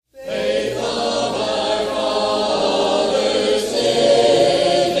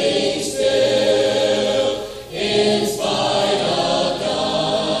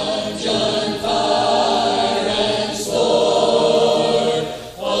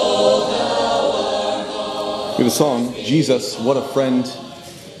We have a song, Jesus, What a Friend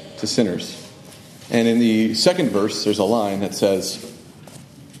to Sinners. And in the second verse, there's a line that says,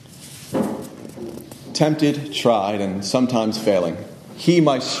 tempted, tried, and sometimes failing, he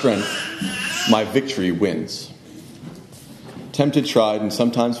my strength, my victory wins. Tempted, tried, and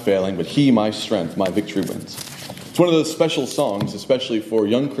sometimes failing, but he my strength, my victory wins. It's one of those special songs, especially for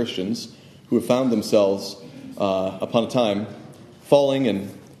young Christians who have found themselves upon a time falling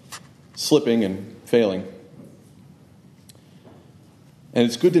and slipping and failing. And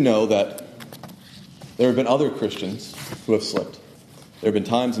it's good to know that there have been other Christians who have slipped. There have been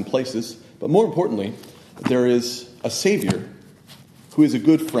times and places, but more importantly, there is a Savior who is a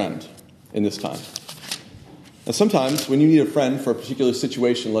good friend in this time. Now, sometimes when you need a friend for a particular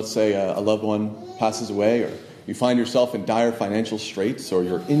situation, let's say a loved one passes away, or you find yourself in dire financial straits, or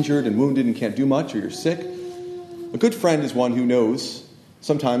you're injured and wounded and can't do much, or you're sick, a good friend is one who knows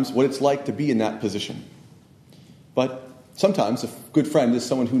sometimes what it's like to be in that position. But sometimes a good friend is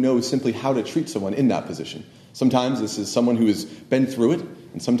someone who knows simply how to treat someone in that position. Sometimes this is someone who has been through it,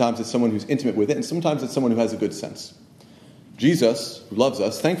 and sometimes it's someone who's intimate with it, and sometimes it's someone who has a good sense. Jesus, who loves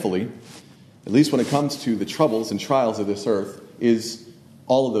us, thankfully, at least when it comes to the troubles and trials of this earth, is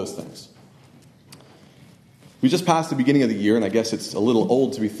all of those things. We just passed the beginning of the year, and I guess it's a little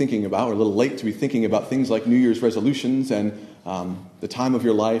old to be thinking about, or a little late to be thinking about things like New Year's resolutions and the time of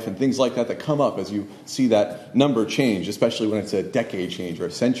your life and things like that come up as you see that number change, especially when it's a decade change or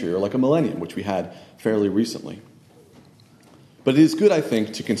a century or like a millennium, which we had fairly recently. But it is good, I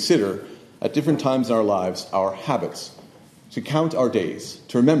think, to consider at different times in our lives our habits, to count our days,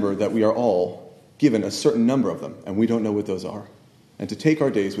 to remember that we are all given a certain number of them, and we don't know what those are, and to take our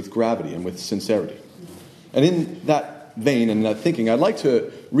days with gravity and with sincerity. And in that vein and that thinking, I'd like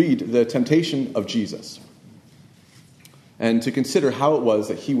to read the temptation of Jesus and to consider how it was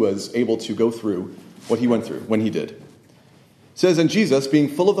that he was able to go through what he went through when he did. It says, and Jesus, being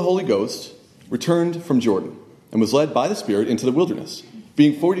full of the Holy Ghost, returned from Jordan and was led by the Spirit into the wilderness,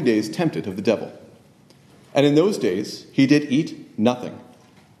 being 40 days tempted of the devil. And in those days he did eat nothing.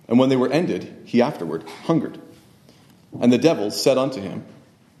 And when they were ended, he afterward hungered. And the devil said unto him,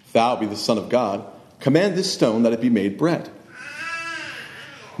 if thou be the Son of God, command this stone that it be made bread.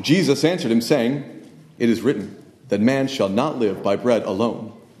 Jesus answered him, saying, it is written, that man shall not live by bread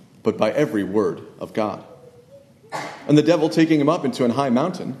alone, but by every word of God. And the devil, taking him up into an high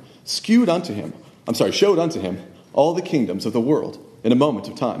mountain, showed unto him all the kingdoms of the world in a moment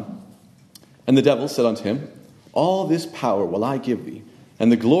of time. And the devil said unto him, all this power will I give thee, and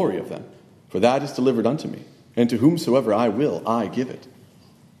the glory of them, for that is delivered unto me, and to whomsoever I will, I give it.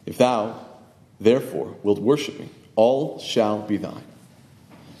 If thou, therefore, wilt worship me, all shall be thine.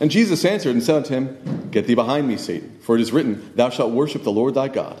 And Jesus answered and said unto him, get thee behind me, Satan, for it is written, thou shalt worship the Lord thy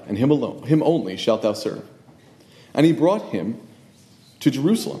God, and him alone, him only shalt thou serve. And he brought him to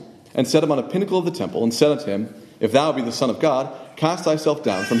Jerusalem, and set him on a pinnacle of the temple, and said unto him, if thou be the Son of God, cast thyself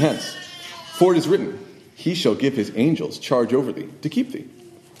down from hence. For it is written, he shall give his angels charge over thee, to keep thee.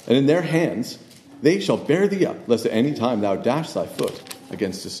 And in their hands they shall bear thee up, lest at any time thou dash thy foot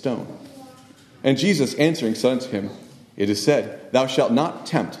against a stone. And Jesus answering said unto him, it is said, thou shalt not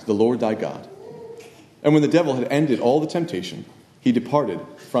tempt the Lord thy God. And when the devil had ended all the temptation, he departed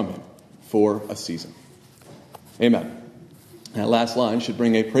from him for a season. Amen. That last line should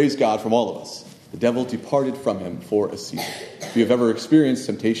bring a praise God from all of us. The devil departed from him for a season. If you have ever experienced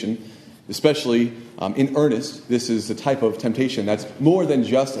temptation, especially in earnest, this is the type of temptation that's more than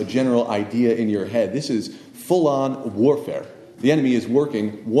just a general idea in your head. This is full-on warfare. The enemy is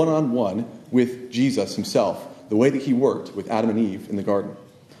working one-on-one with Jesus himself, the way that he worked with Adam and Eve in the garden.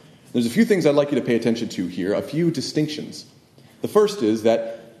 There's a few things I'd like you to pay attention to here, a few distinctions. The first is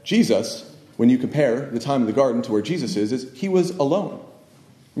that Jesus, when you compare the time of the garden to where Jesus is he was alone.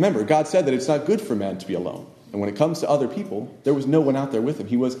 Remember, God said that it's not good for man to be alone. And when it comes to other people, there was no one out there with him.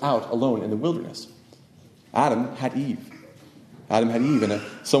 He was out alone in the wilderness. Adam had Eve. Adam had Eve and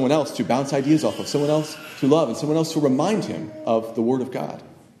someone else to bounce ideas off of, someone else to love, and someone else to remind him of the Word of God.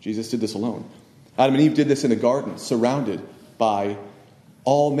 Jesus did this alone. Adam and Eve did this in a garden, surrounded by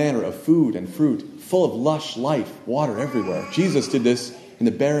all manner of food and fruit, full of lush life, water everywhere. Jesus did this in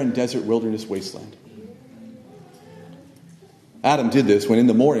the barren desert wilderness wasteland. Adam did this when in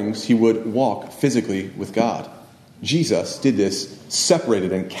the mornings he would walk physically with God. Jesus did this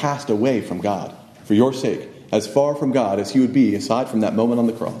separated and cast away from God for your sake, as far from God as he would be aside from that moment on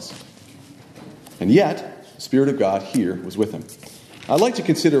the cross. And yet, the Spirit of God here was with him. I'd like to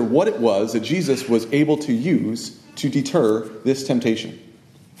consider what it was that Jesus was able to use to deter this temptation.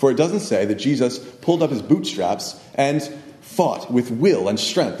 For it doesn't say that Jesus pulled up his bootstraps and fought with will and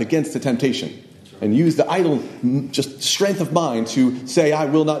strength against the temptation. and use the idle just strength of mind to say, I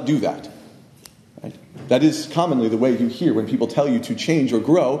will not do that. Right? That is commonly the way you hear when people tell you to change or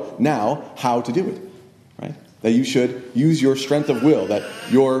grow now how to do it. Right? That you should use your strength of will, that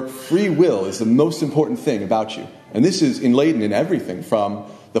your free will is the most important thing about you. And this is laden in everything from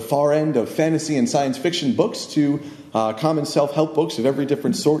the far end of fantasy and science fiction books to common self-help books of every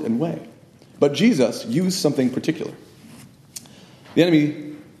different sort and way. But Jesus used something particular. The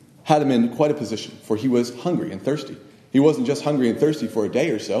enemy had him in quite a position, for he was hungry and thirsty. He wasn't just hungry and thirsty for a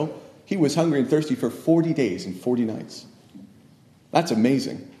day or so. He was hungry and thirsty for 40 days and 40 nights. That's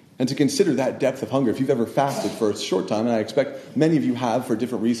amazing. And to consider that depth of hunger, if you've ever fasted for a short time, and I expect many of you have for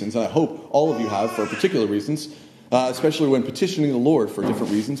different reasons, and I hope all of you have for particular reasons, especially when petitioning the Lord for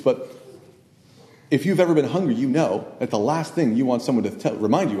different reasons, but if you've ever been hungry, you know that the last thing you want someone to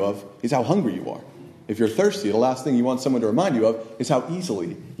remind you of is how hungry you are. If you're thirsty, the last thing you want someone to remind you of is how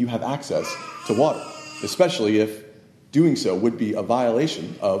easily you have access to water, especially if doing so would be a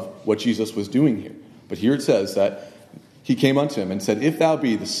violation of what Jesus was doing here. But here it says that he came unto him and said, If thou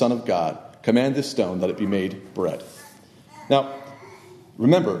be the Son of God, command this stone that it be made bread. Now,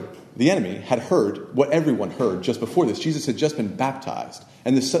 remember, the enemy had heard what everyone heard just before this. Jesus had just been baptized,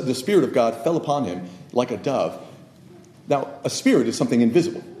 and the Spirit of God fell upon him like a dove. Now, a spirit is something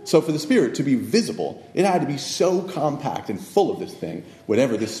invisible. So for the Spirit to be visible, it had to be so compact and full of this thing,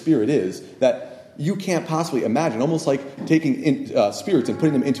 whatever this Spirit is, that you can't possibly imagine, almost like taking spirits and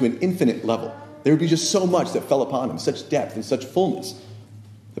putting them into an infinite level. There would be just so much that fell upon him, such depth and such fullness.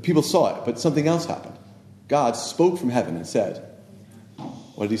 The people saw it, but something else happened. God spoke from heaven and said,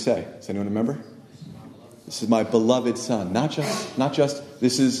 what did he say? Does anyone remember? This is my beloved Son. Not just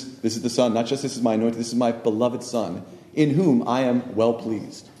this is the Son, not just this is my anointed, this is my beloved Son, in whom I am well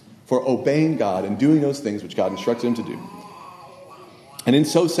pleased, for obeying God and doing those things which God instructed him to do. And in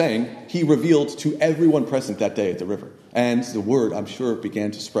so saying, he revealed to everyone present that day at the river. And the word, I'm sure,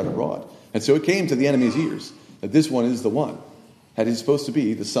 began to spread abroad. And so it came to the enemy's ears that this one is the one, that he's supposed to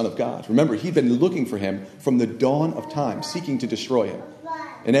be the Son of God. Remember, he'd been looking for him from the dawn of time, seeking to destroy him.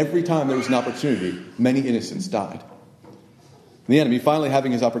 And every time there was an opportunity, many innocents died. The enemy, finally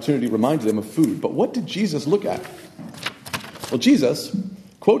having his opportunity, reminded them of food. But what did Jesus look at? Well, Jesus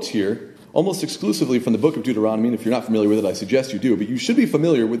quotes here almost exclusively from the book of Deuteronomy. And if you're not familiar with it, I suggest you do. But you should be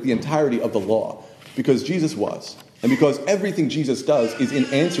familiar with the entirety of the law, because Jesus was. And because everything Jesus does is in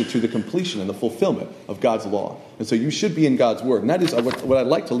answer to the completion and the fulfillment of God's law. And so you should be in God's word. And that is what I'd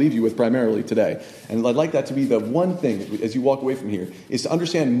like to leave you with primarily today. And I'd like that to be the one thing, as you walk away from here, is to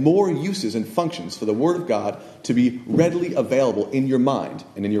understand more uses and functions for the word of God to be readily available in your mind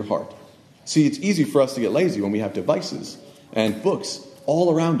and in your heart. See, it's easy for us to get lazy when we have devices and books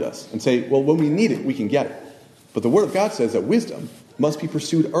all around us and say, well, when we need it, we can get it. But the word of God says that wisdom must be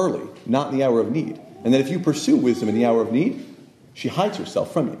pursued early, not in the hour of need. And that if you pursue wisdom in the hour of need, she hides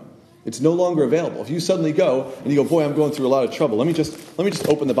herself from you. It's no longer available. If you suddenly go and you go, boy, I'm going through a lot of trouble. Let me just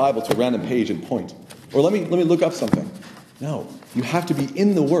open the Bible to a random page and point. Or let me look up something. No, you have to be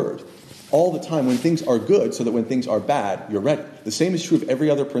in the Word all the time when things are good, so that when things are bad, you're ready. The same is true of every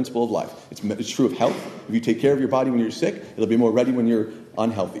other principle of life. It's true of health. If you take care of your body when you're sick, it'll be more ready when you're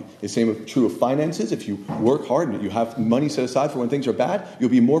unhealthy. The same is true of finances. If you work hard and you have money set aside for when things are bad, you'll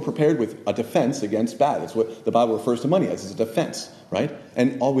be more prepared with a defense against bad. That's what the Bible refers to money as a defense, right?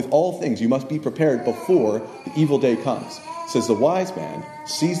 And with all things, you must be prepared before the evil day comes. It says the wise man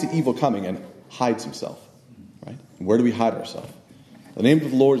sees the evil coming and hides himself, right? And where do we hide ourselves? The name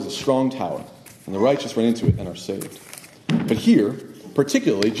of the Lord is a strong tower, and the righteous run into it and are saved. But here,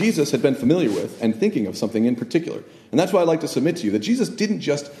 particularly, Jesus had been familiar with and thinking of something in particular. And that's why I'd like to submit to you that Jesus didn't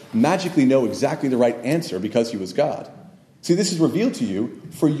just magically know exactly the right answer because he was God. See, this is revealed to you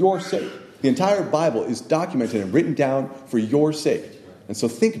for your sake. The entire Bible is documented and written down for your sake. And so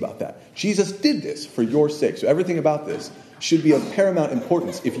think about that. Jesus did this for your sake. So everything about this should be of paramount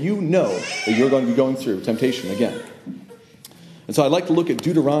importance if you know that you're going to be going through temptation again. And so I'd like to look at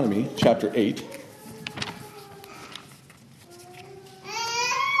Deuteronomy chapter 8.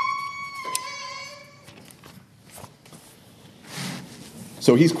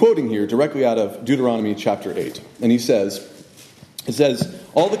 So he's quoting here directly out of Deuteronomy chapter 8. And it says,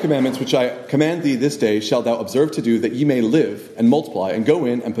 all the commandments which I command thee this day shalt thou observe to do, that ye may live and multiply and go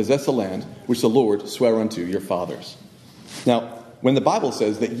in and possess the land which the Lord sware unto your fathers. Now, when the Bible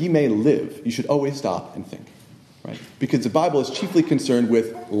says that ye may live, you should always stop and think. Right? Because the Bible is chiefly concerned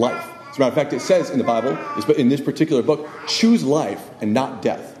with life. As a matter of fact, it says in the Bible, in this particular book, choose life and not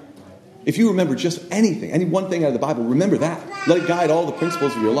death. If you remember just anything, any one thing out of the Bible, remember that. Let it guide all the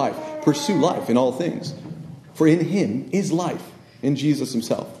principles of your life. Pursue life in all things. For in him is life, in Jesus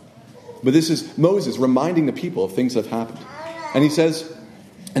himself. But this is Moses reminding the people of things that have happened. And he says,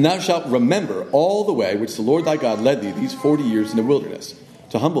 "And thou shalt remember all the way which the Lord thy God led thee these 40 years in the wilderness,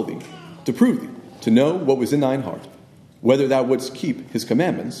 to humble thee, to prove thee, to know what was in thine heart, whether thou wouldst keep his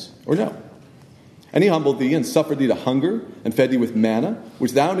commandments or no. And he humbled thee, and suffered thee to hunger, and fed thee with manna,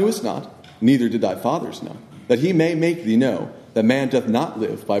 which thou knewest not, neither did thy fathers know, that he may make thee know that man doth not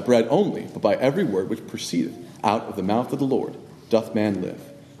live by bread only, but by every word which proceedeth out of the mouth of the Lord doth man live."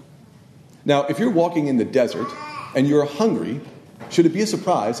 Now, if you're walking in the desert and you're hungry, should it be a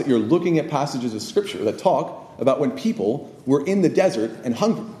surprise that you're looking at passages of Scripture that talk about when people were in the desert and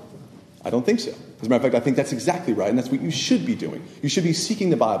hungry? I don't think so. As a matter of fact, I think that's exactly right, and that's what you should be doing. You should be seeking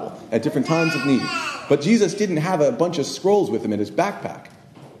the Bible at different times of need. But Jesus didn't have a bunch of scrolls with him in his backpack.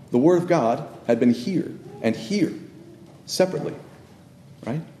 The Word of God had been here and here, separately.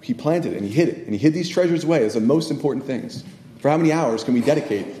 Right? He planted it, and he hid it. And he hid these treasures away as the most important things. For how many hours can we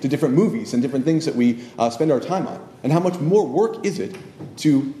dedicate to different movies and different things that we spend our time on? And how much more work is it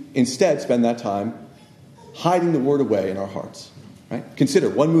to instead spend that time hiding the Word away in our hearts? Right? Consider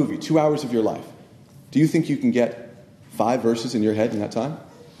one movie, 2 hours of your life. Do you think you can get 5 verses in your head in that time?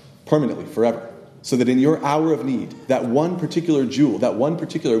 Permanently, forever. So that in your hour of need, that one particular jewel, that one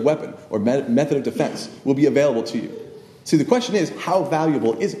particular weapon or method of defense will be available to you. See, the question is, how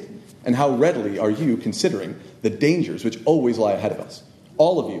valuable is it? And how readily are you considering the dangers which always lie ahead of us?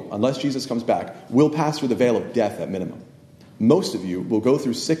 All of you, unless Jesus comes back, will pass through the veil of death at minimum. Most of you will go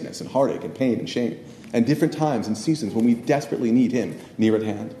through sickness and heartache and pain and shame, and different times and seasons when we desperately need him near at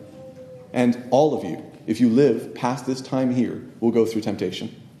hand. And all of you, if you live past this time here, will go through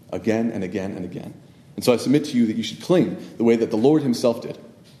temptation again and again and again. And so I submit to you that you should cling the way that the Lord himself did.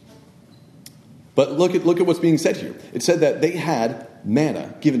 But look at what's being said here. It said that they had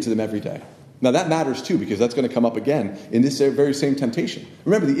manna given to them every day. Now that matters too, because that's going to come up again in this very same temptation.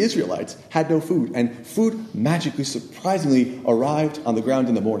 Remember, the Israelites had no food, and food magically, surprisingly arrived on the ground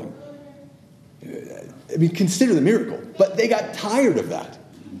in the morning. I mean, consider the miracle. But they got tired of that.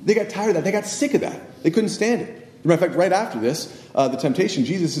 They got sick of that. They couldn't stand it. As a matter of fact, right after this, the temptation,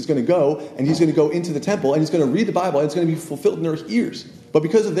 Jesus is going to go, and he's going to go into the temple, and he's going to read the Bible, and it's going to be fulfilled in their ears. But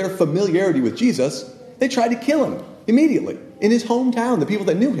because of their familiarity with Jesus, they tried to kill him immediately in his hometown, the people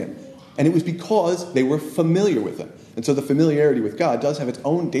that knew him. And it was because they were familiar with him. And so the familiarity with God does have its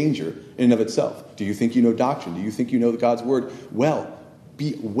own danger in and of itself. Do you think you know doctrine? Do you think you know God's word? Well,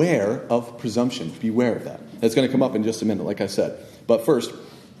 beware of presumption. Beware of that. That's going to come up in just a minute, like I said. But first,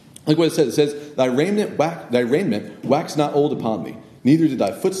 look what it says. It says, Thy raiment wax not old upon thee, neither did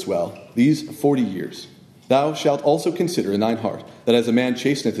thy foot swell these 40 years. Thou shalt also consider in thine heart that as a man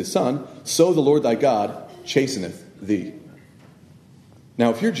chasteneth his son, so the Lord thy God chasteneth thee. Now,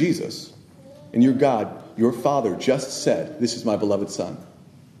 if you're Jesus, and you're God, your Father just said, This is my beloved Son,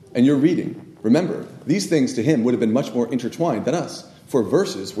 and you're reading, remember, these things to him would have been much more intertwined than us, for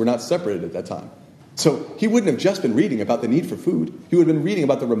verses were not separated at that time. So he wouldn't have just been reading about the need for food. He would have been reading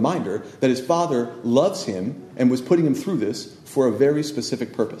about the reminder that his Father loves him and was putting him through this for a very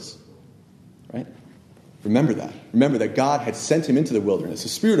specific purpose. Right? Remember that. Remember that God had sent him into the wilderness. The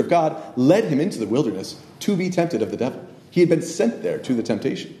Spirit of God led him into the wilderness to be tempted of the devil. He had been sent there to the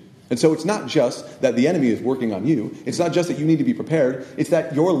temptation. And so it's not just that the enemy is working on you. It's not just that you need to be prepared. It's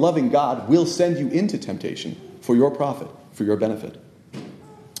that your loving God will send you into temptation for your profit, for your benefit.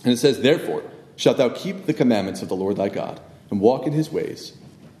 And it says, Therefore shalt thou keep the commandments of the Lord thy God, and walk in his ways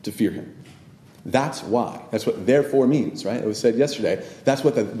to fear him. That's why. That's what therefore means, right? It was said yesterday. That's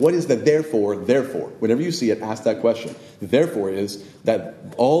what is the therefore? Whenever you see it, ask that question. The therefore is that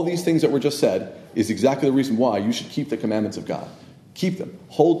all these things that were just said is exactly the reason why you should keep the commandments of God. Keep them,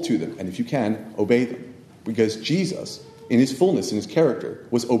 hold to them, and if you can, obey them. Because Jesus, in his fullness, in his character,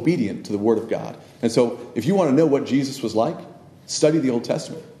 was obedient to the word of God. And so, if you want to know what Jesus was like, study the Old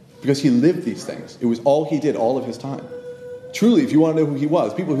Testament. Because he lived these things. It was all he did all of his time. Truly, if you want to know who he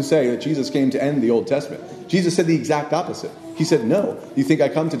was, people who say that Jesus came to end the Old Testament, Jesus said the exact opposite. He said, no, you think I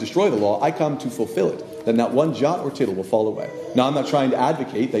come to destroy the law? I come to fulfill it, that not one jot or tittle will fall away. Now, I'm not trying to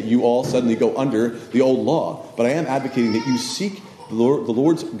advocate that you all suddenly go under the old law, but I am advocating that you seek the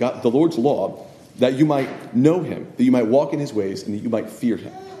Lord's law, that you might know him, that you might walk in his ways, and that you might fear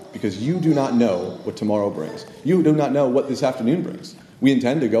him. Because you do not know what tomorrow brings. You do not know what this afternoon brings. We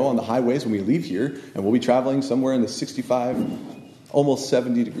intend to go on the highways when we leave here, and we'll be traveling somewhere in the 65, almost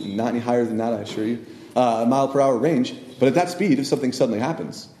 70 degrees, not any higher than that, I assure you, mile per hour range. But at that speed, if something suddenly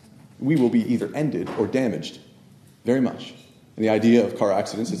happens, we will be either ended or damaged very much. And the idea of car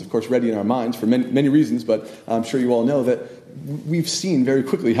accidents is, of course, ready in our minds for many reasons, but I'm sure you all know that we've seen very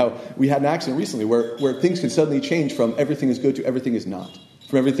quickly how we had an accident recently where things can suddenly change from everything is good to everything is not.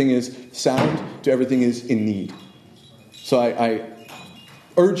 From everything is sound to everything is in need. So I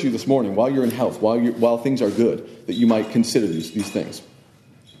urge you this morning, while you're in health, while things are good, that you might consider these things.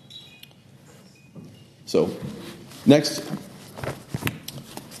 So, next,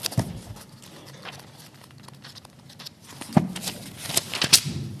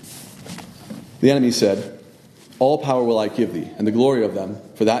 the enemy said, all power will I give thee, and the glory of them,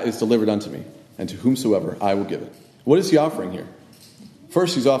 for that is delivered unto me, and to whomsoever I will give it. What is he offering here?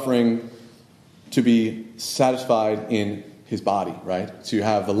 First, he's offering to be satisfied in his body, right? To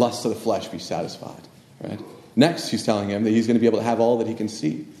have the lust of the flesh be satisfied, right? Next, he's telling him that he's going to be able to have all that he can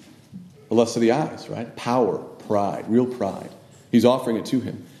see. The lust of the eyes, right? Power, pride, real pride. He's offering it to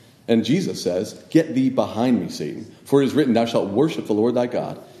him. And Jesus says, get thee behind me, Satan. For it is written, thou shalt worship the Lord thy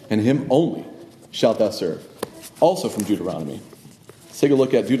God, and him only shalt thou serve. Also from Deuteronomy. Let's take a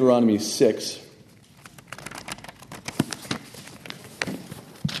look at Deuteronomy 6.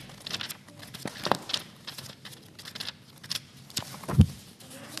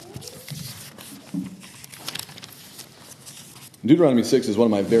 Deuteronomy 6 is one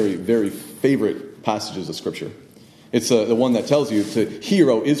of my very, very favorite passages of Scripture. It's the one that tells you to hear,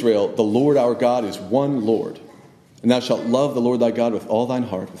 O Israel, the Lord our God is one Lord. And thou shalt love the Lord thy God with all thine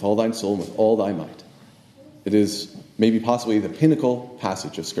heart, with all thine soul, and with all thy might. It is maybe possibly the pinnacle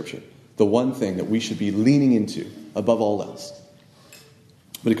passage of Scripture. The one thing that we should be leaning into above all else.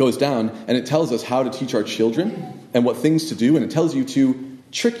 But it goes down and it tells us how to teach our children and what things to do. And it tells you to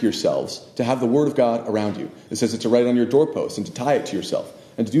trick yourselves to have the Word of God around you. It says it's to write on your doorpost and to tie it to yourself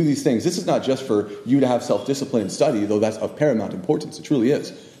and to do these things. This is not just for you to have self-discipline and study, though that's of paramount importance. It truly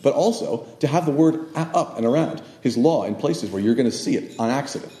is. But also to have the Word up and around, His law, in places where you're going to see it on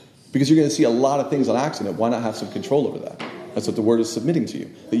accident. Because you're going to see a lot of things on accident. Why not have some control over that? That's what the Word is submitting to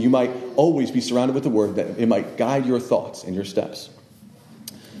you. That you might always be surrounded with the Word, that it might guide your thoughts and your steps.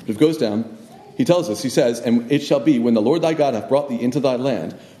 But if it goes down, he tells us, he says, and it shall be, when the Lord thy God hath brought thee into thy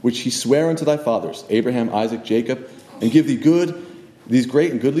land, which he sware unto thy fathers, Abraham, Isaac, Jacob, and give thee these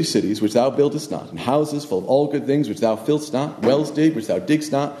great and goodly cities, which thou buildest not, and houses full of all good things, which thou fillest not, wells digged, which thou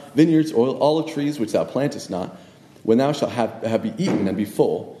diggest not, vineyards, olive trees, which thou plantest not, when thou shalt have be eaten and be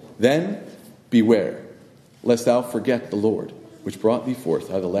full, then beware, lest thou forget the Lord, which brought thee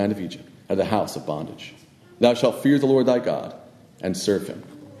forth out of the land of Egypt, out of the house of bondage. Thou shalt fear the Lord thy God, and serve him,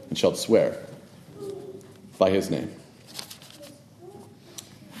 and shalt swear by his name.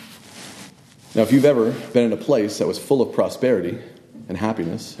 Now, if you've ever been in a place that was full of prosperity and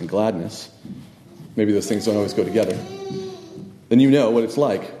happiness and gladness, maybe those things don't always go together, then you know what it's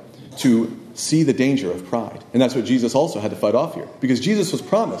like to see the danger of pride. And that's what Jesus also had to fight off here. Because Jesus was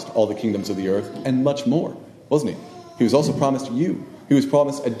promised all the kingdoms of the earth and much more, wasn't he? He was also promised you. He was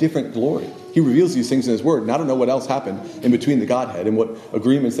promised a different glory. He reveals these things in his word, and I don't know what else happened in between the Godhead and what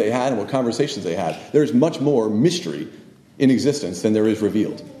agreements they had and what conversations they had. There's much more mystery in existence than there is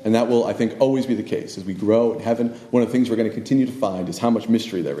revealed. And that will, I think, always be the case. As we grow in heaven, one of the things we're going to continue to find is how much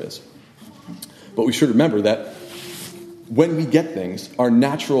mystery there is. But we should remember that when we get things, our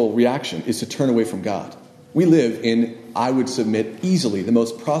natural reaction is to turn away from God. We live in, I would submit, easily the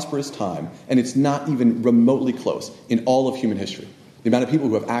most prosperous time, and it's not even remotely close in all of human history. The amount of people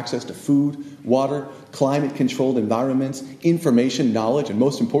who have access to food, water, climate-controlled environments, information, knowledge, and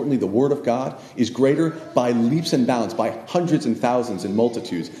most importantly, the Word of God is greater by leaps and bounds, by hundreds and thousands and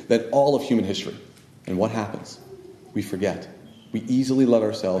multitudes than all of human history. And what happens? We forget. We easily let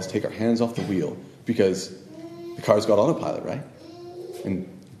ourselves take our hands off the wheel because the car's got autopilot, right? And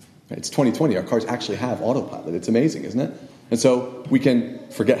it's 2020. Our cars actually have autopilot. It's amazing, isn't it? And so we can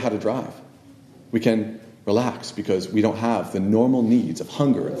forget how to drive. We can relax because we don't have the normal needs of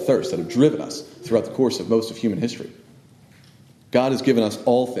hunger and thirst that have driven us throughout the course of most of human history. God has given us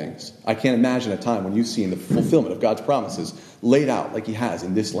all things. I can't imagine a time when you've seen the fulfillment of God's promises laid out like he has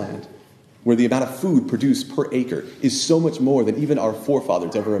in this land, where the amount of food produced per acre is so much more than even our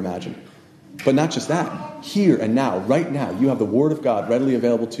forefathers ever imagined. But not just that. Here and now, right now, you have the Word of God readily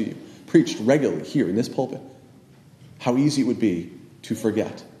available to you, preached regularly here in this pulpit. How easy it would be to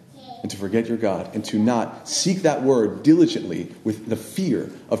forget. And to forget your God, and to not seek that word diligently with the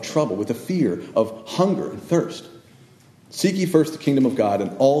fear of trouble, with the fear of hunger and thirst. Seek ye first the kingdom of God,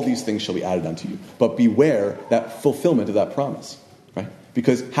 and all these things shall be added unto you. But beware that fulfillment of that promise, right?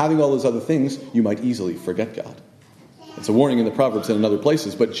 Because having all those other things, you might easily forget God. It's a warning in the Proverbs and in other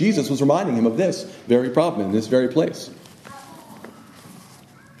places, but Jesus was reminding him of this very problem in this very place.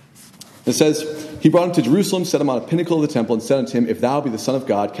 It says, he brought him to Jerusalem, set him on a pinnacle of the temple, and said unto him, if thou be the Son of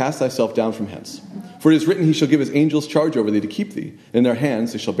God, cast thyself down from hence. For it is written, he shall give his angels charge over thee to keep thee. And in their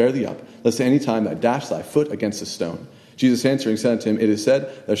hands they shall bear thee up, lest at any time thou dash thy foot against a stone. Jesus answering said unto him, It is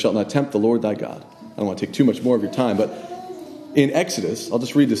said, Thou shalt not tempt the Lord thy God. I don't want to take too much more of your time, but in Exodus, I'll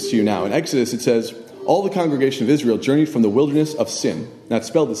just read this to you now. In Exodus, it says, All the congregation of Israel journeyed from the wilderness of Sin. Now, it's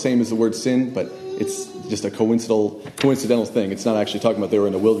spelled the same as the word sin, but it's just a coincidental thing. It's not actually talking about they were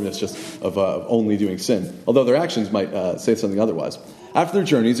in the wilderness just of only doing sin, although their actions might say something otherwise. After their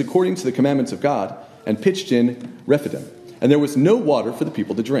journeys, according to the commandments of God, and pitched in Rephidim. And there was no water for the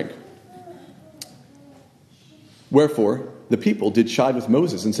people to drink. Wherefore, the people did chide with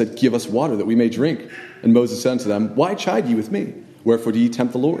Moses, and said, Give us water, that we may drink. And Moses said unto them, Why chide ye with me? Wherefore do ye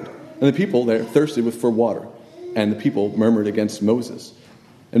tempt the Lord? And the people there thirsted for water. And the people murmured against Moses.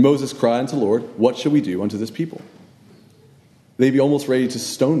 And Moses cried unto the Lord, What shall we do unto this people? They be almost ready to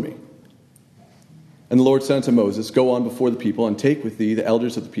stone me. And the Lord said unto Moses, Go on before the people, and take with thee the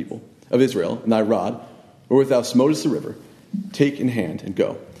elders of the people of Israel, and thy rod, wherewith thou smotest the river, take in hand, and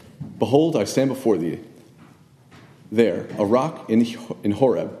go. Behold, I stand before thee there, a rock in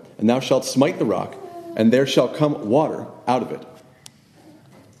Horeb, and thou shalt smite the rock, and there shall come water out of it.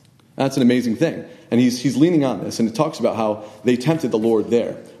 That's an amazing thing. And he's leaning on this, and it talks about how they tempted the Lord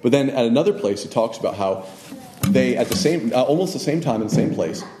there. But then at another place, it talks about how they, at almost the same time in the same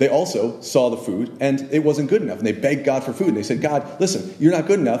place, they also saw the food, and it wasn't good enough. And they begged God for food. And they said, God, listen, you're not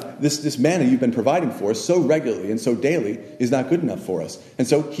good enough. This manna you've been providing for us so regularly and so daily is not good enough for us. And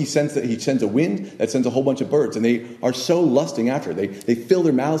so he sends a wind that sends a whole bunch of birds, and they are so lusting after it. They fill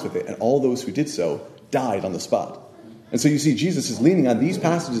their mouths with it, and all those who did so died on the spot. And so you see Jesus is leaning on these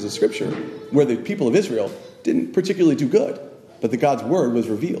passages of Scripture where the people of Israel didn't particularly do good, but that God's word was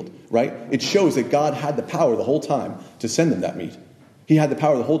revealed, right? It shows that God had the power the whole time to send them that meat. He had the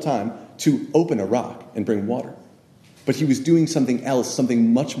power the whole time to open a rock and bring water. But he was doing something else,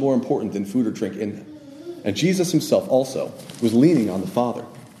 something much more important than food or drink in them. And Jesus himself also was leaning on the Father.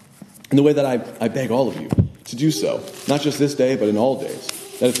 In the way that I beg all of you to do so, not just this day, but in all days,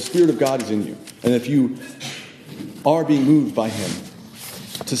 that if the Spirit of God is in you, and if you are being moved by him,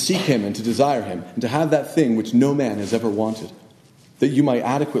 to seek him and to desire him, and to have that thing which no man has ever wanted, that you might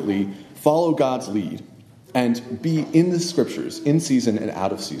adequately follow God's lead and be in the Scriptures, in season and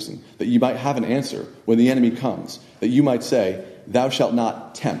out of season, that you might have an answer when the enemy comes, that you might say, Thou shalt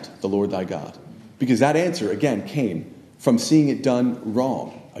not tempt the Lord thy God. Because that answer, again, came from seeing it done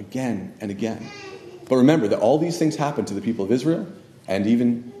wrong again and again. But remember that all these things happened to the people of Israel and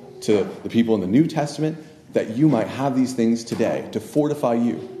even to the people in the New Testament, that you might have these things today to fortify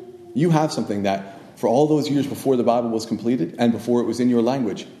you. You have something that for all those years before the Bible was completed and before it was in your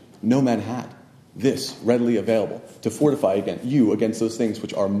language, no man had. This readily available to fortify you against those things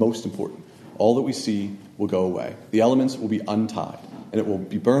which are most important. All that we see will go away. The elements will be untied, and it will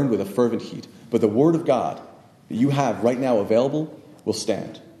be burned with a fervent heat. But the word of God that you have right now available will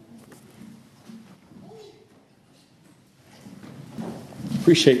stand.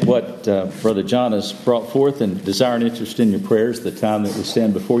 Appreciate what Brother John has brought forth, and desire and interest in your prayers the time that we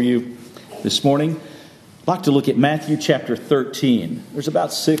stand before you this morning. I'd like to look at Matthew chapter 13. There's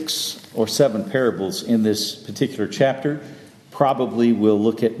about 6 or 7 parables in this particular chapter. Probably we'll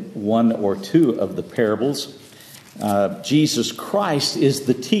look at 1 or 2 of the parables. Jesus Christ is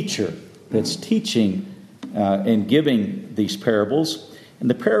the teacher that's teaching and giving these parables. And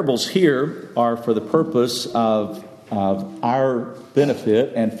the parables here are for the purpose of our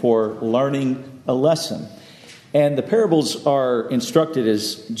benefit and for learning a lesson. And the parables are instructed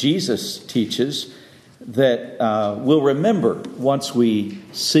as Jesus teaches, that we'll remember once we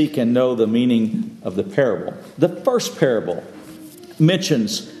seek and know the meaning of the parable. The first parable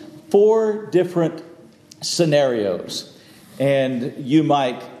mentions 4 different scenarios, and you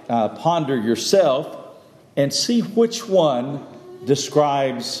might ponder yourself and see which one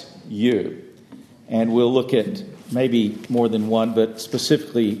describes you. And we'll look at maybe more than one, but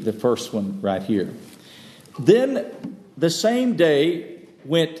specifically the first one right here. Then the same day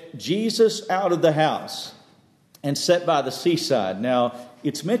went Jesus out of the house and sat by the seaside. Now,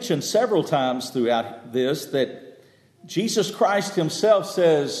 it's mentioned several times throughout this that Jesus Christ himself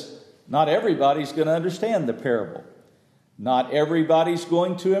says not everybody's going to understand the parable. Not everybody's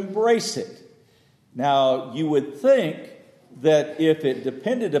going to embrace it. Now, you would think that if it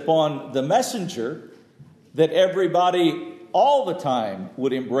depended upon the messenger, that everybody all the time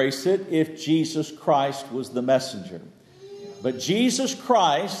would embrace it if Jesus Christ was the messenger. But Jesus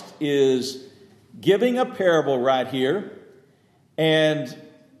Christ is giving a parable right here. And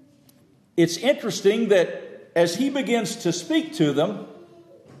it's interesting that as he begins to speak to them,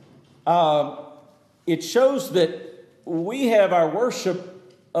 it shows that we have our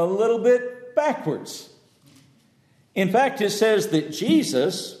worship a little bit backwards. In fact, it says that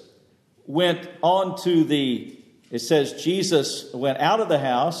Jesus went onto the It says Jesus went out of the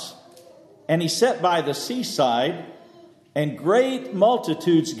house, and he sat by the seaside, and great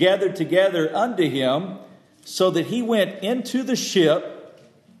multitudes gathered together unto him, so that he went into the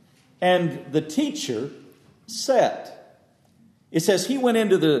ship, and the teacher sat. It says he went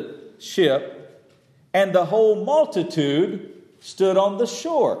into the ship, and the whole multitude stood on the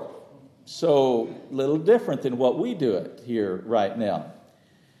shore. So, a little different than what we do it here right now.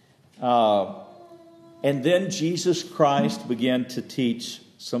 And then Jesus Christ began to teach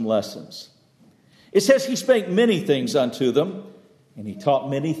some lessons. It says he spake many things unto them, and he taught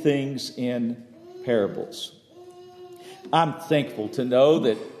many things in parables. I'm thankful to know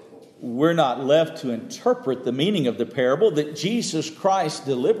that we're not left to interpret the meaning of the parable, that Jesus Christ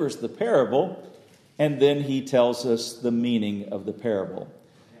delivers the parable, and then he tells us the meaning of the parable.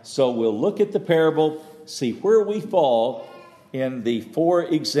 So we'll look at the parable, see where we fall in the 4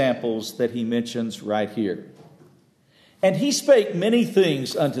 examples that he mentions right here. And he spake many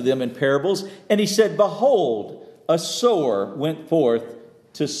things unto them in parables, and he said, Behold, a sower went forth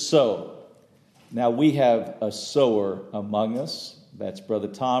to sow. Now we have a sower among us. That's Brother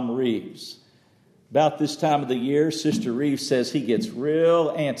Tom Reeves. About this time of the year, Sister Reeves says he gets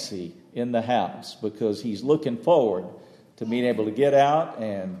real antsy in the house because he's looking forward to being able to get out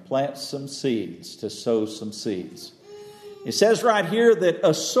and plant some seeds, to sow some seeds. It says right here that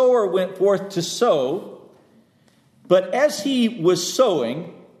a sower went forth to sow, but as he was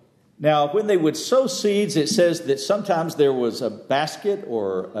sowing, now when they would sow seeds, it says that sometimes there was a basket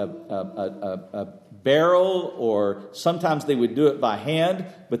or a barrel, or sometimes they would do it by hand,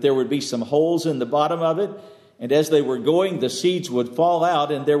 but there would be some holes in the bottom of it. And as they were going, the seeds would fall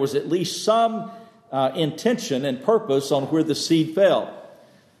out, and there was at least some intention and purpose on where the seed fell.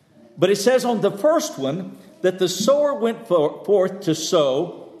 But it says on the first one that the sower went forth to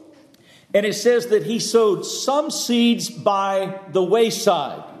sow, and it says that he sowed some seeds by the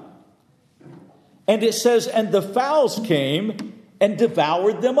wayside. And it says, and the fowls came and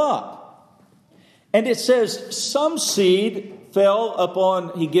devoured them up. And it says some seed fell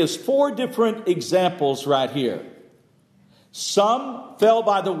upon, he gives 4 different examples right here. Some fell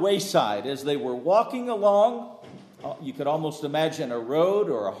by the wayside as they were walking along. You could almost imagine a road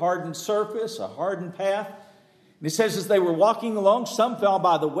or a hardened surface, a hardened path. And it says as they were walking along, some fell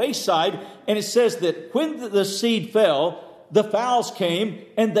by the wayside. And it says that when the seed fell, the fowls came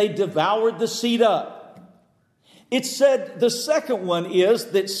and they devoured the seed up. It said the second one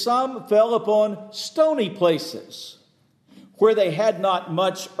is that some fell upon stony places where they had not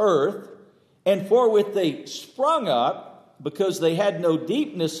much earth, and forthwith they sprung up because they had no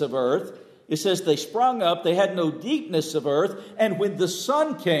deepness of earth. It says they sprung up, they had no deepness of earth, and when the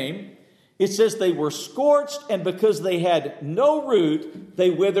sun came, it says they were scorched, and because they had no root, they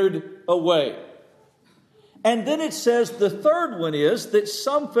withered away. And then it says the third one is that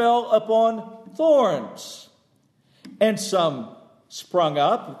some fell upon thorns. And some sprung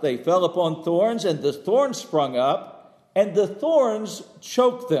up, they fell upon thorns, and the thorns sprung up, and the thorns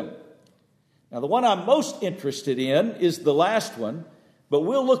choked them. Now, the one I'm most interested in is the last one, but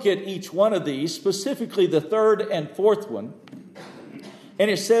we'll look at each one of these, specifically the third and fourth one.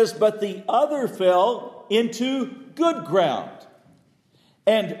 And it says, but the other fell into good ground,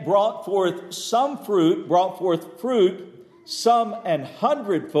 and brought forth fruit, some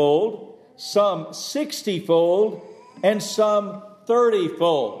 100-fold, some 60-fold, and some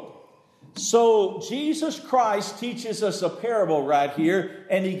 30-fold. So Jesus Christ teaches us a parable right here,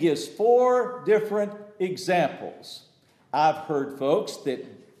 and he gives 4 different examples. I've heard folks that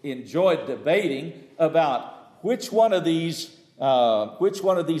enjoyed debating about which one of these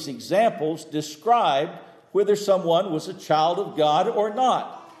examples described whether someone was a child of God or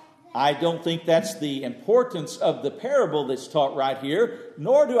not. I don't think that's the importance of the parable that's taught right here,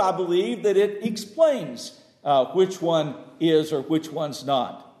 nor do I believe that it explains which one is or which one's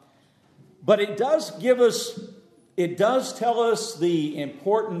not. But it does tell us the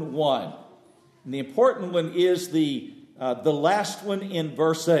important one. And the important one is the last one in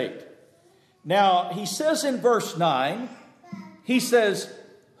verse 8. Now, he says in verse 9, he says,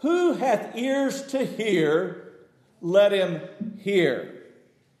 who hath ears to hear, let him hear.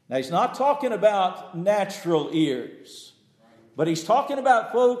 Now, he's not talking about natural ears. But he's talking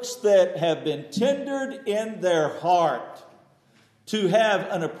about folks that have been tendered in their heart to have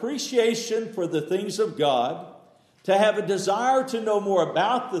an appreciation for the things of God, to have a desire to know more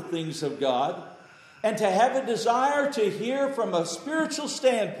about the things of God, and to have a desire to hear from a spiritual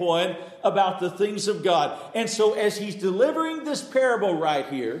standpoint about the things of God. And so as he's delivering this parable right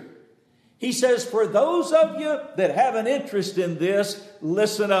here, he says, for those of you that have an interest in this,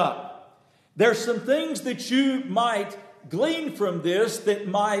 listen up. There's some things that you might glean from this that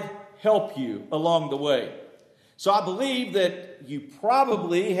might help you along the way. So I believe that you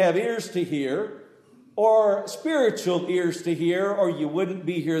probably have ears to hear, or spiritual ears to hear, or you wouldn't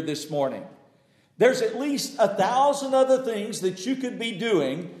be here this morning. There's at least 1,000 other things that you could be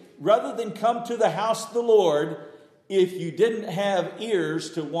doing rather than come to the house of the Lord if you didn't have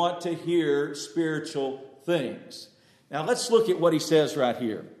ears to want to hear spiritual things. Now let's look at what he says right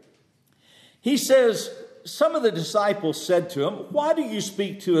here. He says, some of the disciples said to him, "Why do you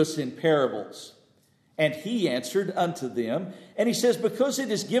speak to us in parables?" And he answered unto them, and he says, "Because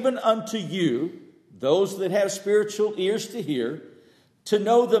it is given unto you, those that have spiritual ears to hear, to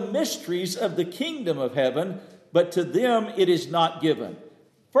know the mysteries of the kingdom of heaven, but to them it is not given."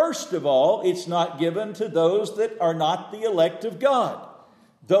 First of all, it's not given to those that are not the elect of God,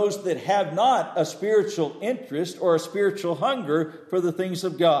 those that have not a spiritual interest or a spiritual hunger for the things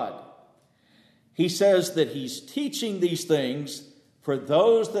of God. He says that he's teaching these things for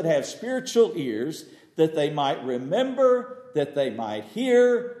those that have spiritual ears, that they might remember, that they might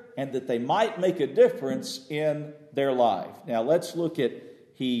hear, and that they might make a difference in their life. Now let's look at,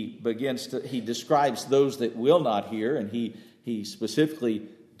 he describes those that will not hear, and he specifically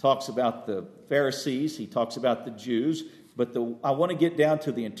talks about the Pharisees, he talks about the Jews, but I want to get down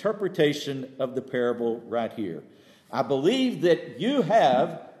to the interpretation of the parable right here. I believe that you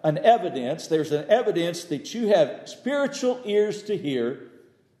have there's an evidence that you have spiritual ears to hear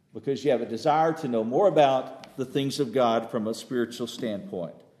because you have a desire to know more about the things of God from a spiritual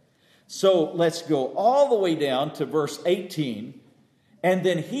standpoint. So let's go all the way down to verse 18, and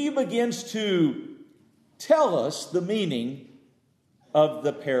then he begins to tell us the meaning of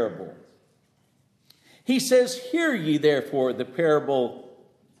the parable. He says, "Hear ye therefore the parable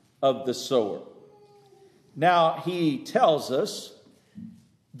of the sower." Now he tells us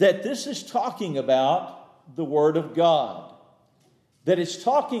that this is talking about the Word of God, that it's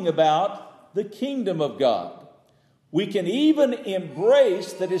talking about the kingdom of God. We can even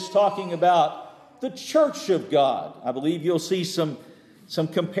embrace that it's talking about the church of God. I believe you'll see some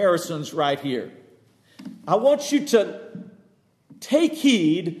comparisons right here. I want you to take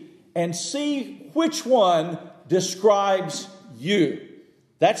heed and see which one describes you.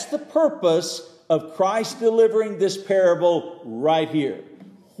 That's the purpose of Christ delivering this parable right here.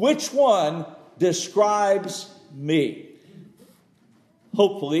 Which one describes me?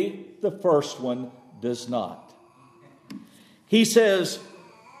 Hopefully, the first one does not. He says,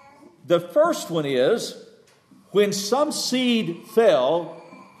 the first one is, when some seed fell,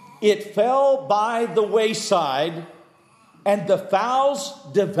 it fell by the wayside, and the fowls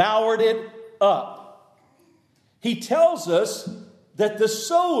devoured it up. He tells us that the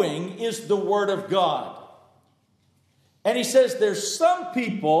sowing is the Word of God. And he says there's some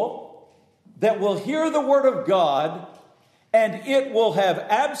people that will hear the Word of God and it will have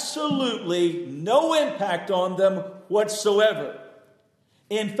absolutely no impact on them whatsoever.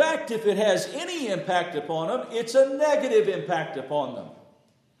 In fact, if it has any impact upon them, it's a negative impact upon them.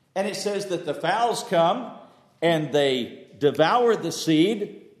 And it says that the fowls come and they devour the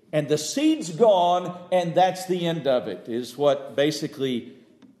seed, and the seed's gone, and that's the end of it, is what basically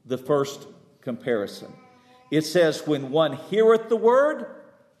the first comparison. It says, when one heareth the word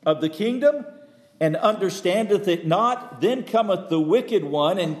of the kingdom and understandeth it not, then cometh the wicked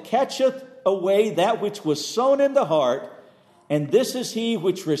one and catcheth away that which was sown in the heart, and this is he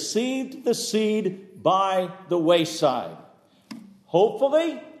which received the seed by the wayside.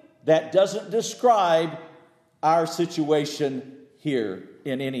 Hopefully, that doesn't describe our situation here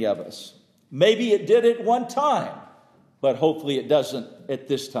in any of us. Maybe it did at one time, but hopefully it doesn't at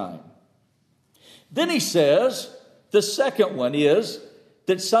this time. Then he says, the second one is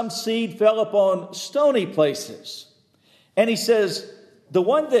that some seed fell upon stony places. And he says, the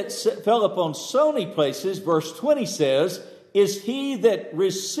one that fell upon stony places, verse 20 says, is he that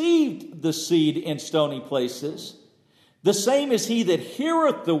received the seed in stony places. The same is he that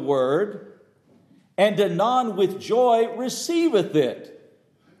heareth the word, and anon with joy receiveth it,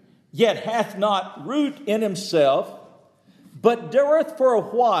 yet hath not root in himself, but dureth for a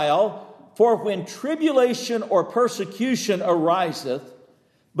while. For when tribulation or persecution ariseth,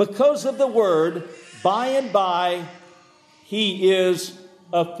 because of the word, by and by he is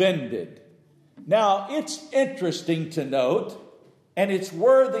offended. Now, it's interesting to note, and it's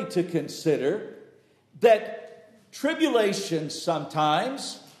worthy to consider, that tribulations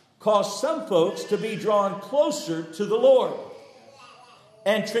sometimes cause some folks to be drawn closer to the Lord.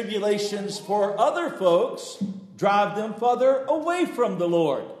 And tribulations for other folks drive them further away from the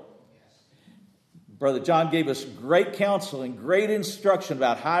Lord. Brother John gave us great counsel and great instruction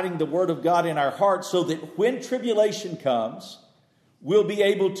about hiding the Word of God in our hearts so that when tribulation comes, we'll be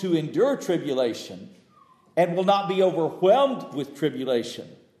able to endure tribulation and will not be overwhelmed with tribulation.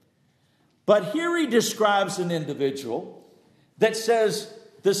 But here he describes an individual that says,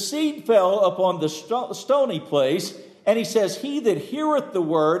 the seed fell upon the stony place, and he says, he that heareth the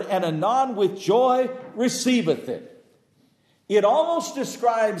word and anon with joy receiveth it. It almost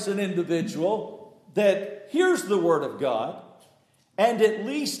describes an individual that hears the word of God, and at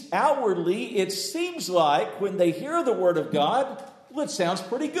least outwardly it seems like when they hear the word of God, well, it sounds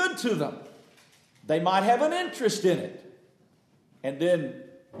pretty good to them. They might have an interest in it. And then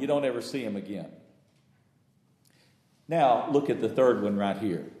you don't ever see them again. Now, look at the third one right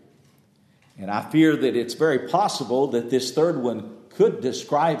here. And I fear that it's very possible that this third one could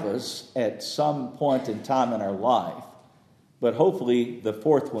describe us at some point in time in our life. But hopefully the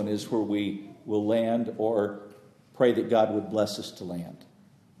fourth one is where we will land, or pray that God would bless us to land.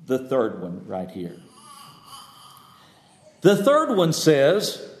 The third one right here. The third one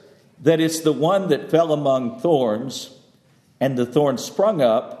says that it's the one that fell among thorns, and the thorns sprung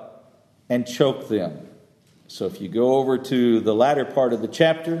up and choked them. So if you go over to the latter part of the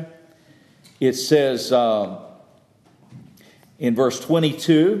chapter, it says in verse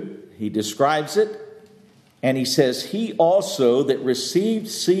 22, he describes it, and he says, he also that received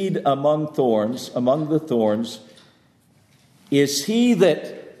seed among the thorns, is he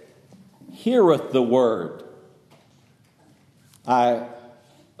that heareth the word. I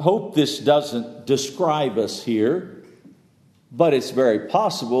hope this doesn't describe us here, but it's very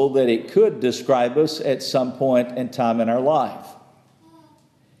possible that it could describe us at some point in time in our life.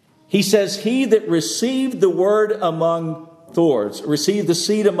 He says, he that received the word among thorns, received the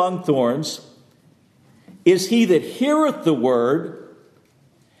seed among thorns, is he that heareth the word,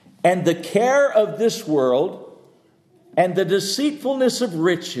 and the care of this world and the deceitfulness of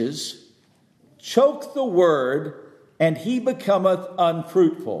riches choke the word, and he becometh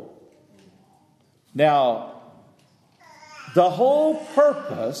unfruitful. Now, the whole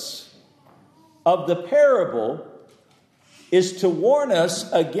purpose of the parable is to warn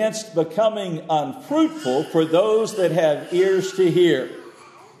us against becoming unfruitful for those that have ears to hear.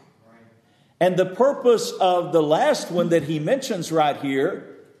 And the purpose of the last one that he mentions right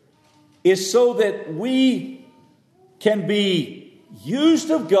here is so that we can be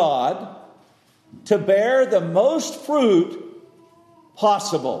used of God to bear the most fruit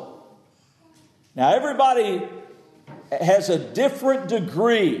possible. Now, everybody has a different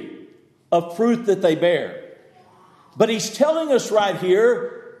degree of fruit that they bear. But he's telling us right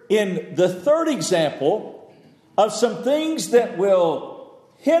here in the third example of some things that will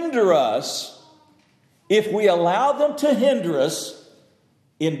hinder us if we allow them to hinder us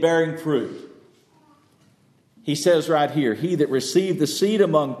in bearing fruit. He says right here, he that received the seed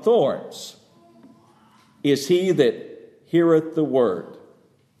among thorns is he that heareth the word.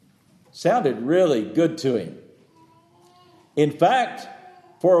 Sounded really good to him. In fact,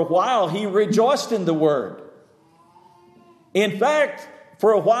 for a while he rejoiced in the word. In fact,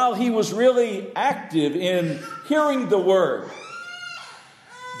 for a while he was really active in hearing the word.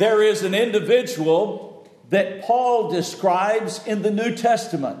 There is an individual that Paul describes in the New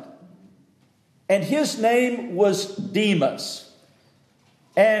Testament, and his name was Demas.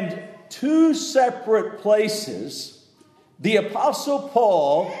 And two separate places, the Apostle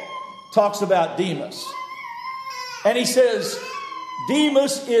Paul talks about Demas. And he says,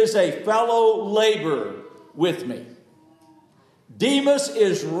 Demas is a fellow laborer with me. Demas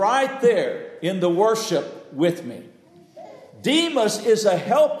is right there in the worship with me. Demas is a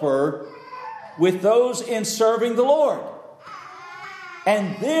helper with those in serving the Lord.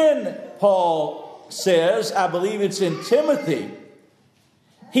 And then Paul says, I believe it's in Timothy,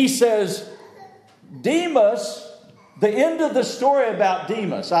 he says, Demas, the end of the story about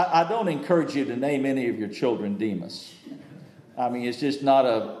Demas, I don't encourage you to name any of your children Demas. I mean, it's just not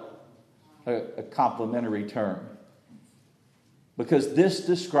a complimentary term. Because this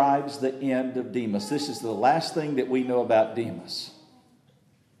describes the end of Demas. This is the last thing that we know about Demas.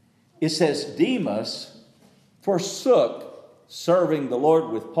 It says Demas forsook serving the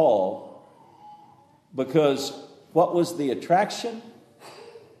Lord with Paul because what was the attraction?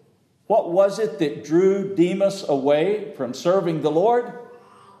 What was it that drew Demas away from serving the Lord?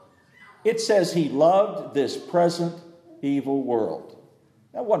 It says he loved this present evil world.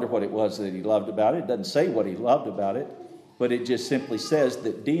 I wonder what it was that he loved about it. It doesn't say what he loved about it. But it just simply says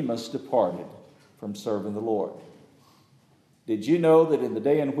that Demas departed from serving the Lord. Did you know that in the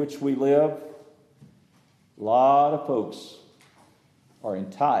day in which we live, a lot of folks are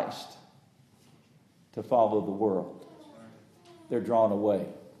enticed to follow the world. They're drawn away.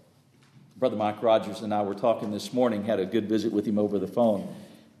 Brother Mike Rogers and I were talking this morning, had a good visit with him over the phone,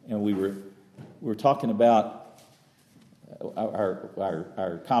 and we were talking about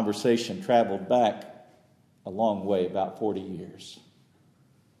our conversation traveled back a long way, about 40 years.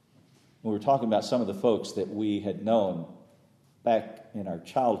 We were talking about some of the folks that we had known back in our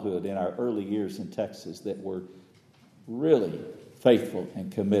childhood, in our early years in Texas, that were really faithful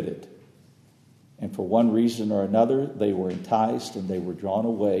and committed. And for one reason or another, they were enticed and they were drawn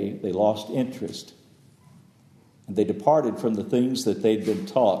away. They lost interest. And they departed from the things that they'd been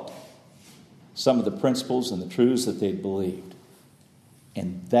taught, some of the principles and the truths that they'd believed.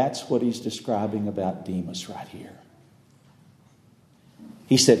 And that's what he's describing about Demas right here.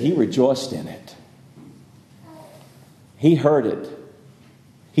 He said he rejoiced in it. He heard it.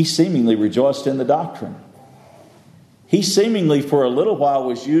 He seemingly rejoiced in the doctrine. He seemingly for a little while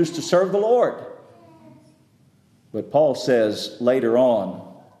was used to serve the Lord. But Paul says later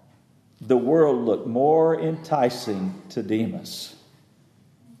on, the world looked more enticing to Demas.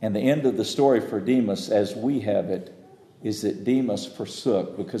 And the end of the story for Demas, as we have it, is that Demas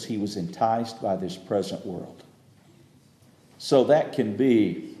forsook because he was enticed by this present world. So that can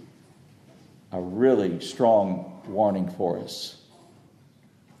be a really strong warning for us.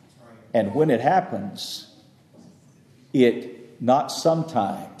 And when it happens, it not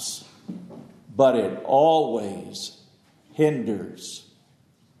sometimes, but it always hinders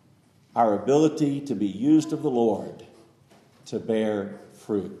our ability to be used of the Lord to bear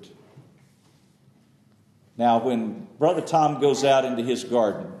fruit. Now, when Brother Tom goes out into his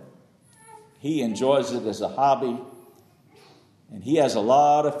garden, he enjoys it as a hobby, and he has a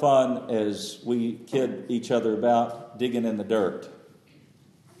lot of fun as we kid each other about digging in the dirt.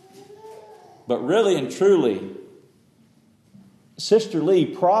 But really and truly, Sister Lee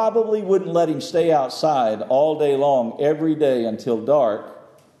probably wouldn't let him stay outside all day long, every day until dark,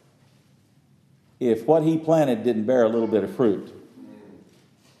 if what he planted didn't bear a little bit of fruit.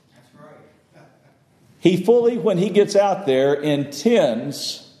 He fully, when he gets out there,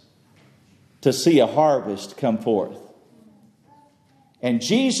 intends to see a harvest come forth. And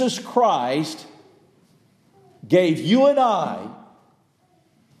Jesus Christ gave you and I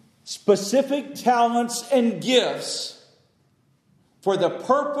specific talents and gifts for the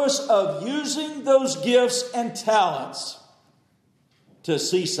purpose of using those gifts and talents to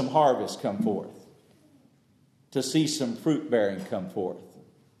see some harvest come forth, to see some fruit bearing come forth.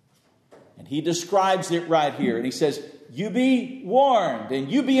 And he describes it right here. And he says, you be warned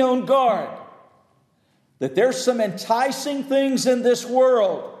and you be on guard that there's some enticing things in this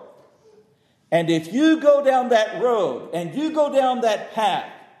world. And if you go down that road and you go down that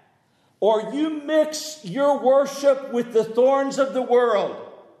path, or you mix your worship with the thorns of the world,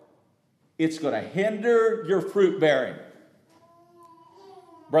 it's going to hinder your fruit bearing.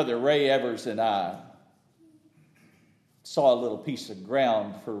 Brother Ray Evers and I saw a little piece of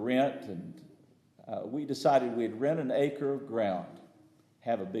ground for rent, and we decided we'd rent an acre of ground,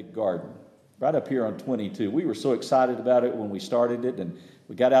 have a big garden right up here on 22. We were so excited about it when we started it, and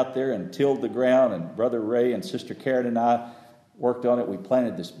we got out there and tilled the ground, and Brother Ray and Sister Karen and I worked on it. We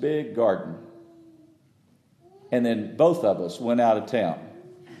planted this big garden, and then both of us went out of town.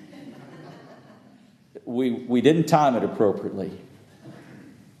 We didn't time it appropriately.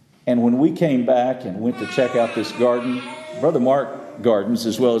 And when we came back and went to check out this garden, Brother Mark Gardens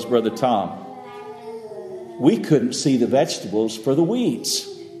as well as Brother Tom, we couldn't see the vegetables for the weeds.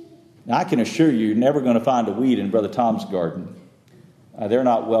 Now, I can assure you, you're never going to find a weed in Brother Tom's garden. They're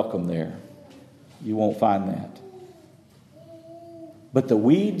not welcome there. You won't find that. But the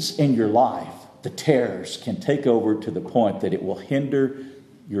weeds in your life, the tares, can take over to the point that it will hinder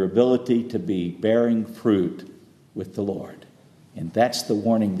your ability to be bearing fruit with the Lord. And that's the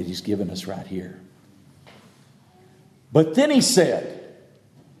warning that he's given us right here. But then he said,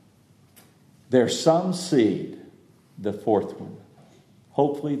 there's some seed, the fourth one.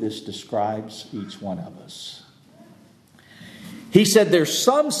 Hopefully this describes each one of us. He said there's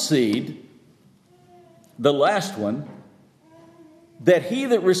some seed, the last one, that he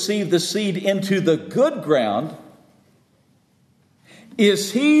that received the seed into the good ground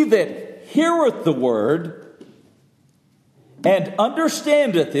is he that heareth the word and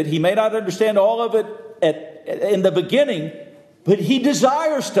understandeth it. He may not understand all of it in the beginning, but he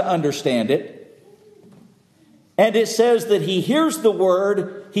desires to understand it. And it says that he hears the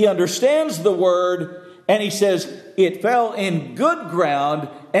word, he understands the word, and he says it fell in good ground,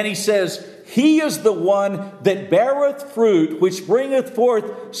 and he says He is the one that beareth fruit, which bringeth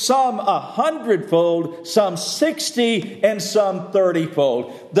forth some 100-fold, some 60, and some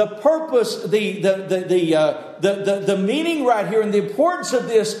 30-fold. The purpose, the meaning right here, and the importance of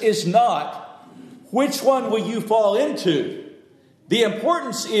this is not which one will you fall into. The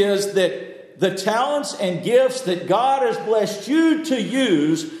importance is that the talents and gifts that God has blessed you to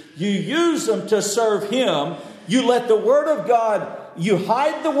use, you use them to serve Him. You let the Word of God, you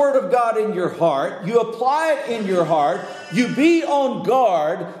hide the Word of God in your heart. You apply it in your heart. You be on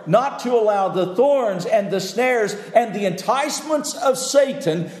guard not to allow the thorns and the snares and the enticements of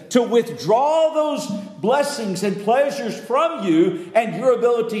Satan to withdraw those blessings and pleasures from you and your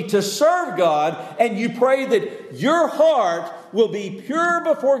ability to serve God. And you pray that your heart will be pure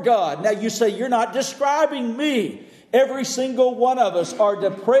before God. Now you say, you're not describing me. Every single one of us are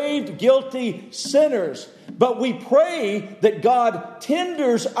depraved, guilty sinners. But we pray that God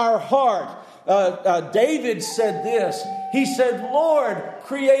tenders our heart. David said this. He said, Lord,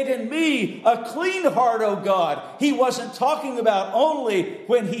 create in me a clean heart, O God. He wasn't talking about only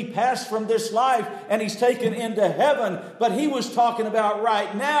when he passed from this life and he's taken into heaven, but he was talking about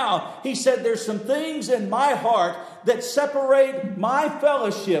right now. He said, there's some things in my heart that separate my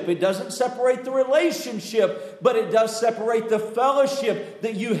fellowship. It doesn't separate the relationship, but it does separate the fellowship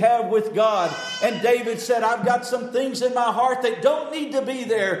that you have with God. And David said, I've got some things in my heart that don't need to be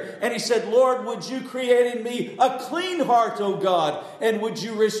there. And he said, Lord, would you create in me a clean heart, O God? And would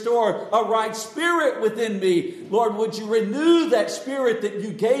you restore a right spirit within me? Lord, would you renew that spirit that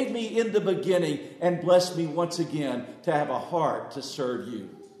you gave me in the beginning and bless me once again to have a heart to serve you?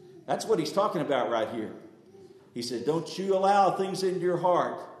 That's what he's talking about right here. He said, don't you allow things into your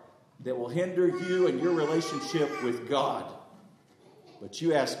heart that will hinder you and your relationship with God. But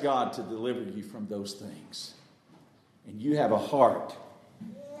you ask God to deliver you from those things. And you have a heart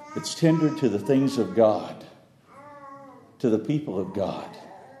that's tender to the things of God, to the people of God,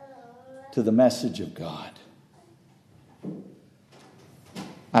 to the message of God.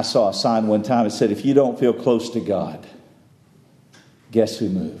 I saw a sign one time that said, if you don't feel close to God, guess who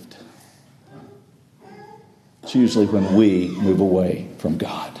moved? It's usually when we move away from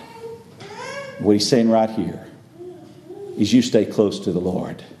God. What he's saying right here is you stay close to the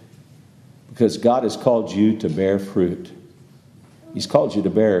Lord, because God has called you to bear fruit. He's called you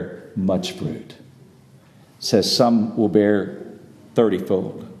to bear much fruit. It says some will bear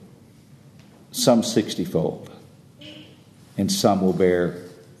 30-fold, some 60-fold, and some will bear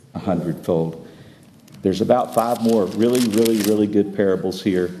 100-fold. There's about 5 more really good parables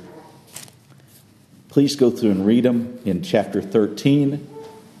here. Please go through and read them in chapter 13.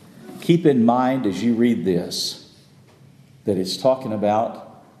 Keep in mind as you read this that it's talking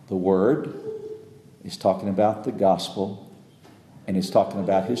about the Word, it's talking about the gospel, and it's talking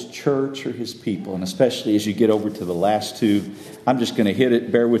about His church or His people. And especially as you get over to the last 2, I'm just going to hit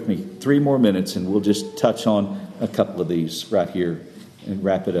it. Bear with me 3 more minutes and we'll just touch on a couple of these right here and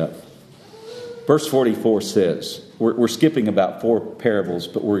wrap it up. Verse 44 says, we're skipping about 4 parables,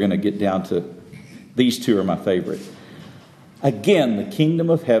 but we're going to get down to these 2 are my favorite. Again, the kingdom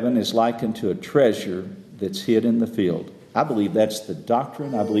of heaven is likened to a treasure that's hid in the field. I believe that's the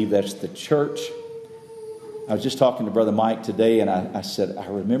doctrine. I believe that's the church. I was just talking to Brother Mike today, and I said, I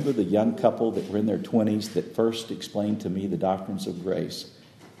remember the young couple that were in their 20s that first explained to me the doctrines of grace.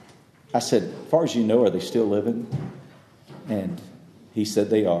 I said, as far as you know, are they still living? And he said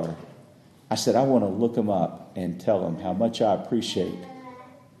they are. I said, I want to look them up and tell them how much I appreciate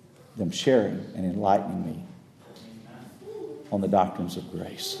them sharing and enlightening me on the doctrines of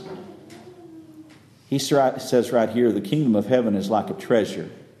grace. He says right here, the kingdom of heaven is like a treasure.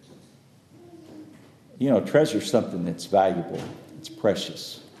 You know, treasure is something that's valuable. It's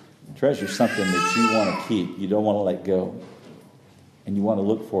precious. Treasure is something that you want to keep. You don't want to let go. And you want to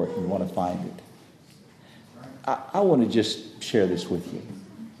look for it and you want to find it. I want to just share this with you.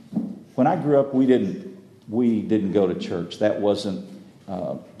 When I grew up, we didn't go to church. That wasn't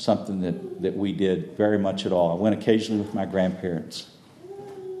something that we did very much at all. I went occasionally with my grandparents.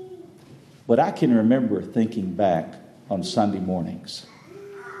 But I can remember thinking back on Sunday mornings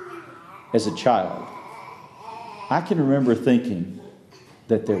as a child. I can remember thinking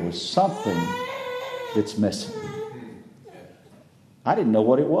that there was something that's missing. I didn't know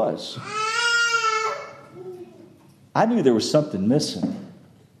what it was. I knew there was something missing,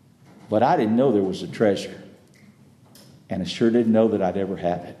 but I didn't know there was a treasure. And I sure didn't know that I'd ever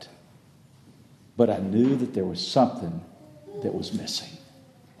have it. But I knew that there was something that was missing.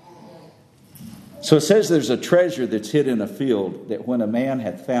 So it says there's a treasure that's hid in a field, that when a man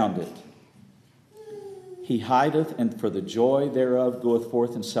hath found it, he hideth, and for the joy thereof goeth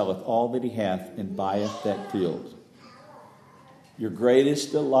forth and selleth all that he hath, and buyeth that field. Your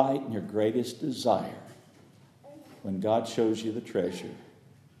greatest delight and your greatest desire, when God shows you the treasure,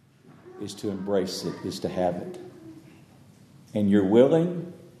 is to embrace it, is to have it. And you're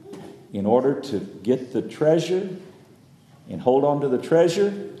willing, in order to get the treasure and hold on to the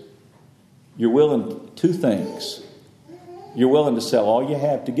treasure, you're willing two things. You're willing to sell all you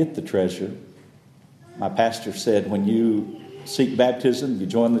have to get the treasure. My pastor said when you seek baptism, you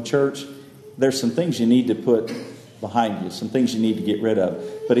join the church, there's some things you need to put behind you, some things you need to get rid of.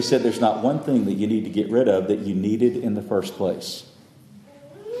 But he said there's not one thing that you need to get rid of that you needed in the first place.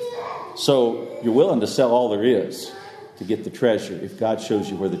 So you're willing to sell all there is to get the treasure if God shows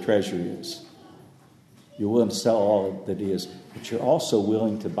you where the treasure is. You're willing to sell all that is, but you're also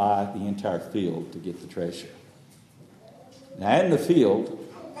willing to buy the entire field to get the treasure. Now in the field,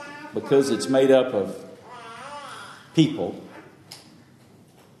 because it's made up of people,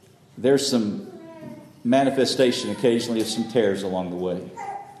 there's some manifestation occasionally of some tares along the way.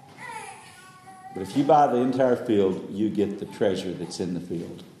 But if you buy the entire field, you get the treasure that's in the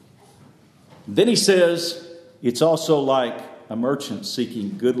field. Then he says, it's also like a merchant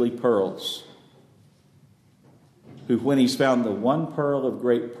seeking goodly pearls, who when he's found the one pearl of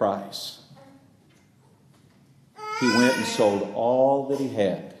great price, he went and sold all that he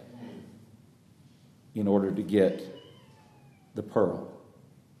had in order to get the pearl,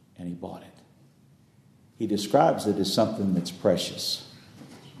 and he bought it. He describes it as something that's precious.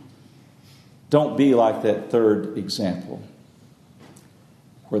 Don't be like that third example,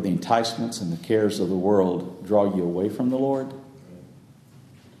 where the enticements and the cares of the world draw you away from the Lord.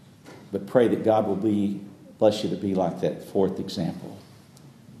 But pray that God will bless you to be like that fourth example,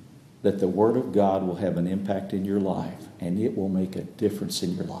 that the Word of God will have an impact in your life, and it will make a difference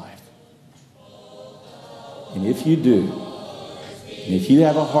in your life. And if you do, and if you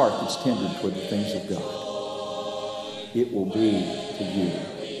have a heart that's tender toward the things of God, it will be to you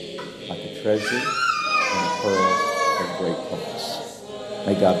like a treasure and a pearl of great price.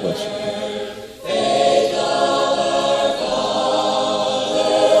 May God bless you.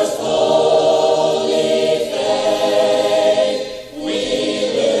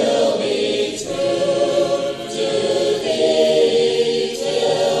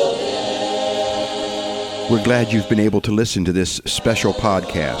 We're glad you've been able to listen to this special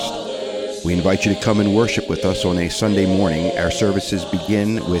podcast. We invite you to come and worship with us on a Sunday morning. Our services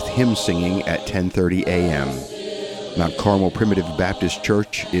begin with hymn singing at 10:30 a.m. Mount Carmel Primitive Baptist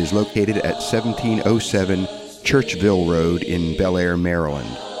Church is located at 1707 Churchville Road in Bel Air,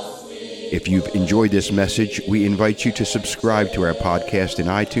 Maryland. If you've enjoyed this message, we invite you to subscribe to our podcast in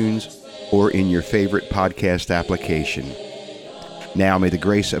iTunes or in your favorite podcast application. Now may the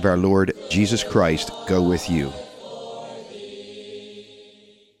grace of our Lord Jesus Christ go with you.